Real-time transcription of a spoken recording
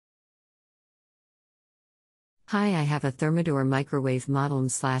Hi, I have a Thermador microwave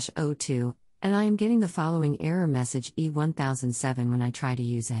model/O2, and I am getting the following error message E1007 when I try to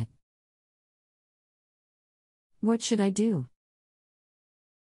use it. What should I do?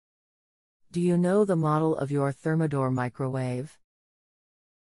 Do you know the model of your Thermador microwave?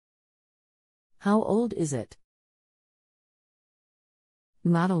 How old is it?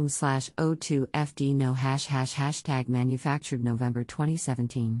 Model/O2 FD no ## manufactured November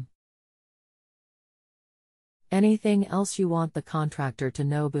 2017. Anything else you want the contractor to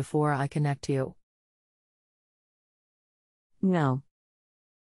know before I connect you? No.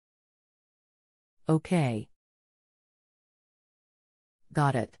 Okay.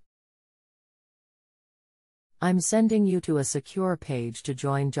 Got it. I'm sending you to a secure page to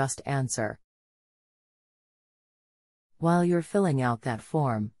join JustAnswer. While you're filling out that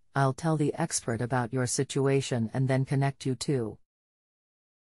form, I'll tell the expert about your situation and then connect you to.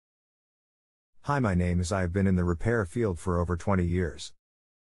 Hi, my name is. I have been in the repair field for over 20 years.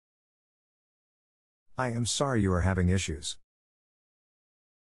 I am sorry you are having issues.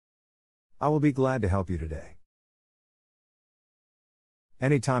 I will be glad to help you today.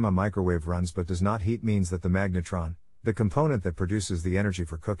 Anytime a microwave runs but does not heat means that the magnetron, the component that produces the energy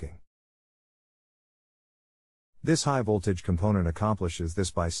for cooking. This high voltage component accomplishes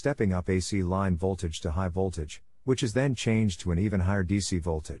this by stepping up AC line voltage to high voltage, which is then changed to an even higher DC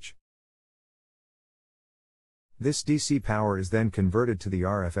voltage. This DC power is then converted to the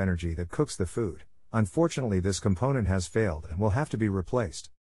RF energy that cooks the food. Unfortunately, this component has failed and will have to be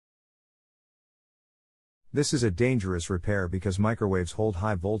replaced. This is a dangerous repair because microwaves hold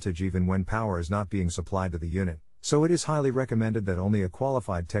high voltage even when power is not being supplied to the unit, so it is highly recommended that only a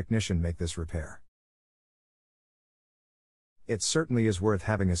qualified technician make this repair. It certainly is worth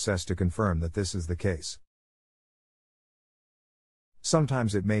having assessed to confirm that this is the case.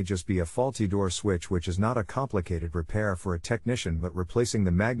 Sometimes it may just be a faulty door switch, which is not a complicated repair for a technician, but replacing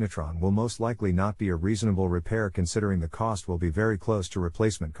the magnetron will most likely not be a reasonable repair considering the cost will be very close to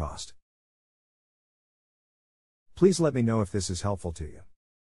replacement cost. Please let me know if this is helpful to you.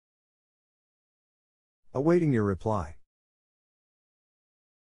 Awaiting your reply.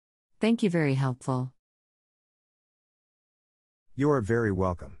 Thank you, very helpful. You are very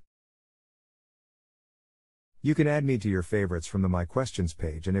welcome. You can add me to your favorites from the My Questions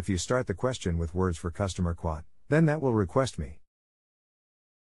page, and if you start the question with words for customer quote, then that will request me.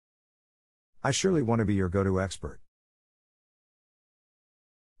 I surely want to be your go-to expert.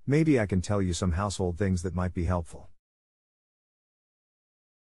 Maybe I can tell you some household things that might be helpful.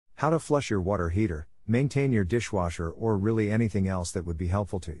 How to flush your water heater, maintain your dishwasher, or really anything else that would be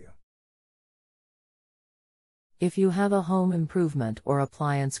helpful to you. If you have a home improvement or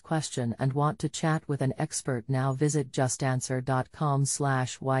appliance question and want to chat with an expert now, visit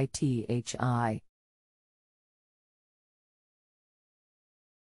justanswer.com/ythi.